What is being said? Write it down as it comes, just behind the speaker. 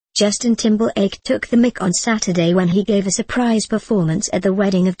Justin Timberlake took the mic on Saturday when he gave a surprise performance at the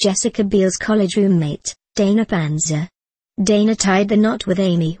wedding of Jessica Biel's college roommate, Dana Panzer. Dana tied the knot with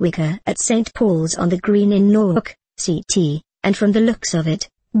Amy Wicker at St. Paul's on the Green in Newark, CT, and from the looks of it,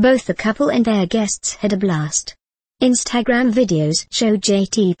 both the couple and their guests had a blast. Instagram videos show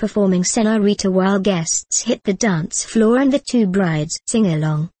JT performing Senorita while guests hit the dance floor and the two brides sing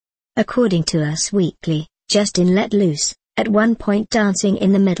along. According to Us Weekly, Justin let loose, at one point dancing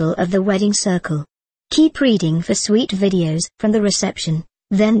in the middle of the wedding circle. Keep reading for sweet videos from the reception,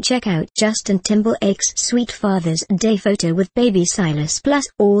 then check out Justin Timberlake's sweet Father's Day photo with baby Silas plus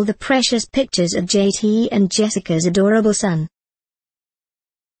all the precious pictures of JT and Jessica's adorable son.